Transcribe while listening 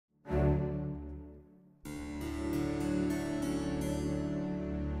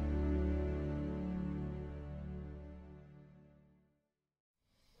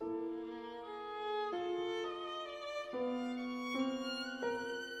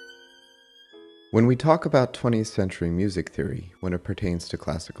When we talk about 20th century music theory when it pertains to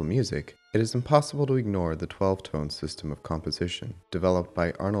classical music, it is impossible to ignore the 12-tone system of composition developed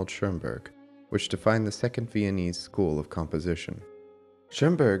by Arnold Schönberg, which defined the Second Viennese school of composition.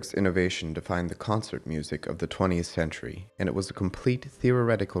 Schönberg's innovation defined the concert music of the 20th century, and it was a complete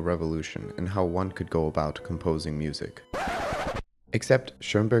theoretical revolution in how one could go about composing music. Except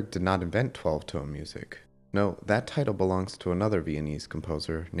Schönberg did not invent 12-tone music. No, that title belongs to another Viennese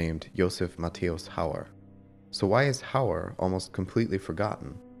composer named Josef Matthias Hauer. So why is Hauer almost completely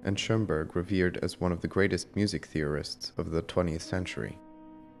forgotten, and Schönberg revered as one of the greatest music theorists of the 20th century?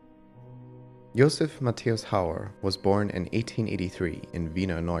 Josef Matthias Hauer was born in 1883 in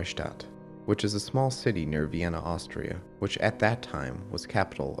Wiener Neustadt, which is a small city near Vienna, Austria, which at that time was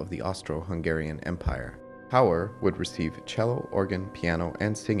capital of the Austro-Hungarian Empire. Hauer would receive cello, organ, piano,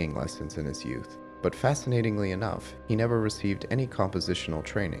 and singing lessons in his youth. But fascinatingly enough, he never received any compositional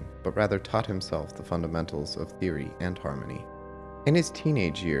training, but rather taught himself the fundamentals of theory and harmony. In his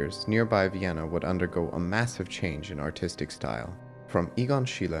teenage years, nearby Vienna would undergo a massive change in artistic style. From Egon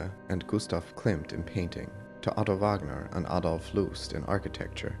Schiele and Gustav Klimt in painting, to Otto Wagner and Adolf Loos in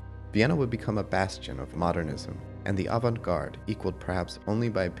architecture, Vienna would become a bastion of modernism, and the avant-garde equaled perhaps only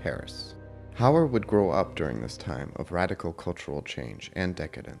by Paris. Hauer would grow up during this time of radical cultural change and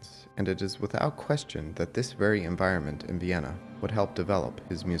decadence, and it is without question that this very environment in Vienna would help develop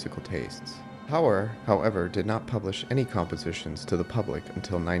his musical tastes. Hauer, however, did not publish any compositions to the public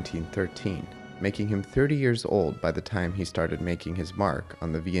until 1913, making him 30 years old by the time he started making his mark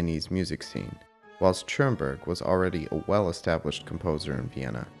on the Viennese music scene, whilst Schönberg was already a well-established composer in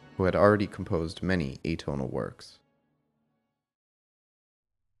Vienna, who had already composed many atonal works.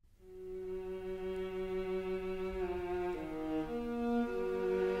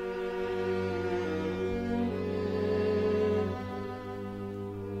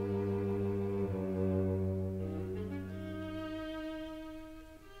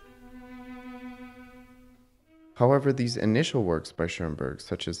 However, these initial works by Schönberg,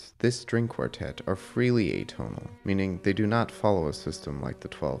 such as this string quartet, are freely atonal, meaning they do not follow a system like the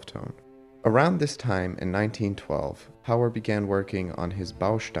 12-tone. Around this time, in 1912, Hauer began working on his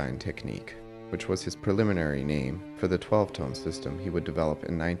Baustein technique, which was his preliminary name for the 12-tone system he would develop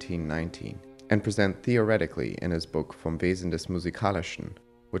in 1919, and present theoretically in his book Vom Wesen des Musikalischen,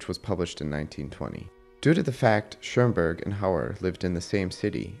 which was published in 1920. Due to the fact Schönberg and Hauer lived in the same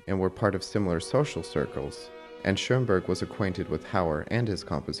city and were part of similar social circles, and Schönberg was acquainted with Hauer and his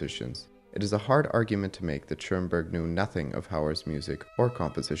compositions, it is a hard argument to make that Schönberg knew nothing of Hauer's music or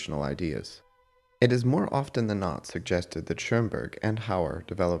compositional ideas. It is more often than not suggested that Schönberg and Hauer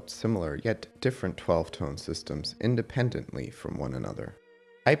developed similar yet different 12-tone systems independently from one another.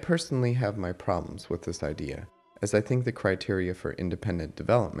 I personally have my problems with this idea, as I think the criteria for independent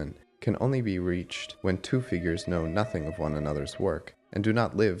development can only be reached when two figures know nothing of one another's work and do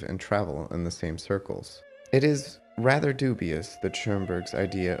not live and travel in the same circles. It is rather dubious that Schönberg's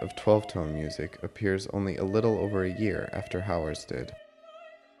idea of 12-tone music appears only a little over a year after Hauer's did.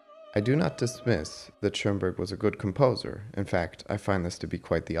 I do not dismiss that Schönberg was a good composer. In fact, I find this to be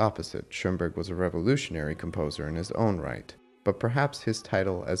quite the opposite. Schönberg was a revolutionary composer in his own right, but perhaps his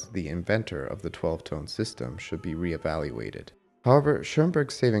title as the inventor of the 12-tone system should be re-evaluated. However,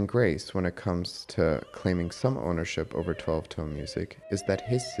 Schönberg's saving grace when it comes to claiming some ownership over 12-tone music is that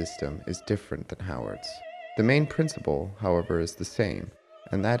his system is different than Hauer's. The main principle, however, is the same,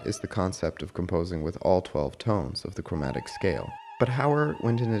 and that is the concept of composing with all 12 tones of the chromatic scale. But Hauer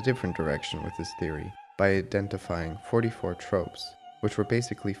went in a different direction with his theory by identifying 44 tropes, which were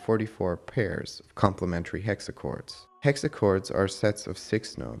basically 44 pairs of complementary hexachords. Hexachords are sets of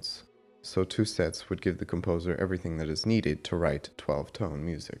 6 notes, so 2 sets would give the composer everything that is needed to write 12-tone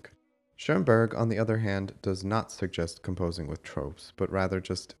music. Schönberg, on the other hand, does not suggest composing with tropes, but rather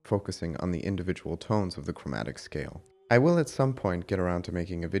just focusing on the individual tones of the chromatic scale. I will at some point get around to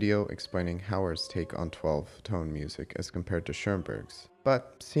making a video explaining Hauer's take on 12-tone music as compared to Schönberg's,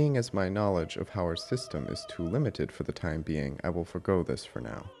 but seeing as my knowledge of Hauer's system is too limited for the time being, I will forgo this for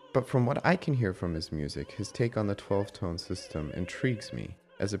now. But from what I can hear from his music, his take on the 12-tone system intrigues me,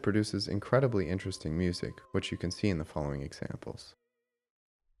 as it produces incredibly interesting music, which you can see in the following examples.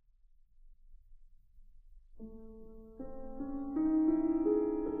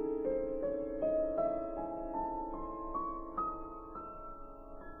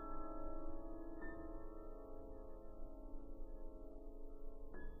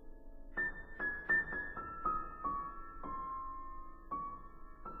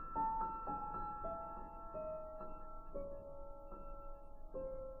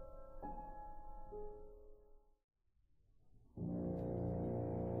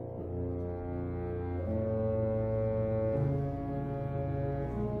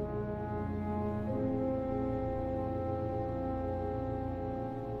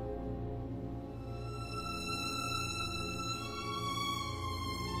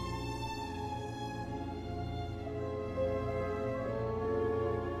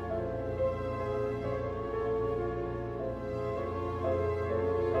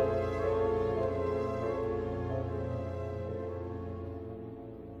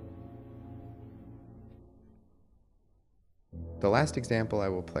 The last example I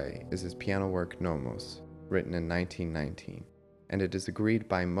will play is his piano work Nomos, written in 1919, and it is agreed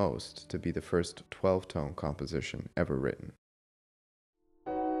by most to be the first 12-tone composition ever written.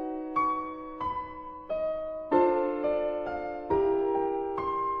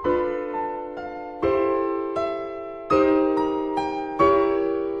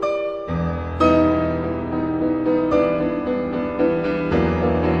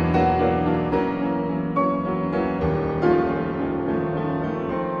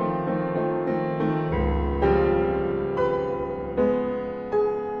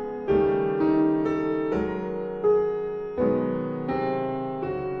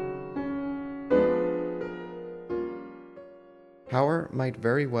 Hauer might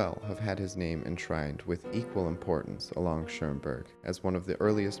very well have had his name enshrined with equal importance along Schönberg as one of the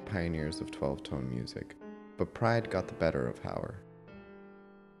earliest pioneers of 12-tone music, but pride got the better of Hauer.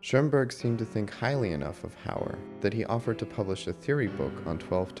 Schönberg seemed to think highly enough of Hauer that he offered to publish a theory book on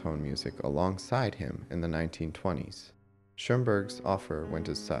 12-tone music alongside him in the 1920s. Schönberg's offer went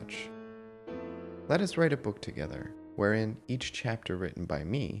as such: "Let us write a book together, wherein each chapter written by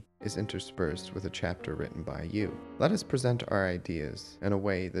me is interspersed with a chapter written by you. Let us present our ideas in a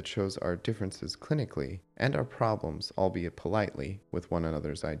way that shows our differences clinically and our problems, albeit politely, with one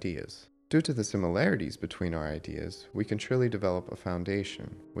another's ideas. Due to the similarities between our ideas, we can surely develop a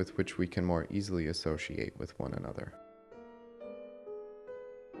foundation with which we can more easily associate with one another."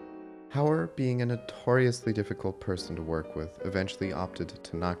 Hauer, being a notoriously difficult person to work with, eventually opted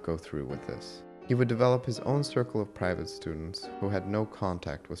to not go through with this. He would develop his own circle of private students who had no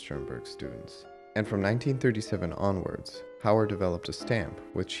contact with Schönberg's students. And from 1937 onwards, Hauer developed a stamp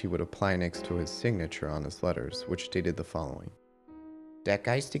which he would apply next to his signature on his letters, which stated the following: "Der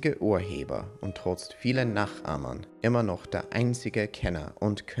geistige Urheber und trotz vielen Nachahmern immer noch der einzige Kenner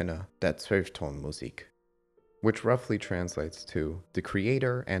und Könner der Zwölftonmusik," which roughly translates to, "the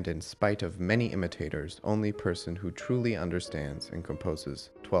creator and, in spite of many imitators, only person who truly understands and composes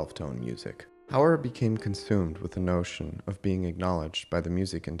 12-tone music." Hauer became consumed with the notion of being acknowledged by the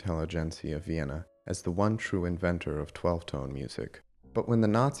music intelligentsia of Vienna as the one true inventor of 12-tone music. But when the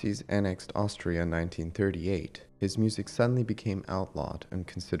Nazis annexed Austria in 1938, his music suddenly became outlawed and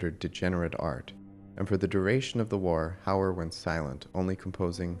considered degenerate art, and for the duration of the war, Hauer went silent, only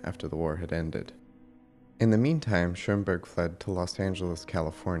composing after the war had ended. In the meantime, Schönberg fled to Los Angeles,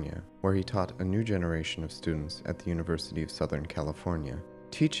 California, where he taught a new generation of students at the University of Southern California.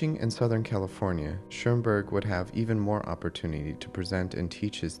 Teaching in Southern California, Schönberg would have even more opportunity to present and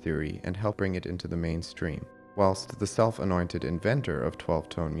teach his theory and help bring it into the mainstream, whilst the self-anointed inventor of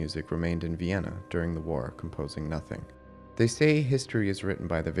 12-tone music remained in Vienna during the war, composing nothing. They say history is written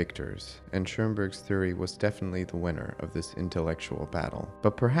by the victors, and Schönberg's theory was definitely the winner of this intellectual battle.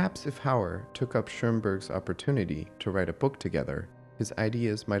 But perhaps if Hauer took up Schönberg's opportunity to write a book together, his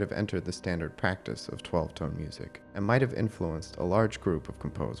ideas might have entered the standard practice of 12-tone music, and might have influenced a large group of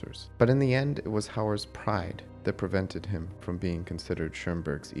composers. But in the end, it was Hauer's pride that prevented him from being considered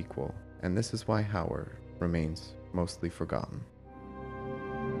Schönberg's equal, and this is why Hauer remains mostly forgotten.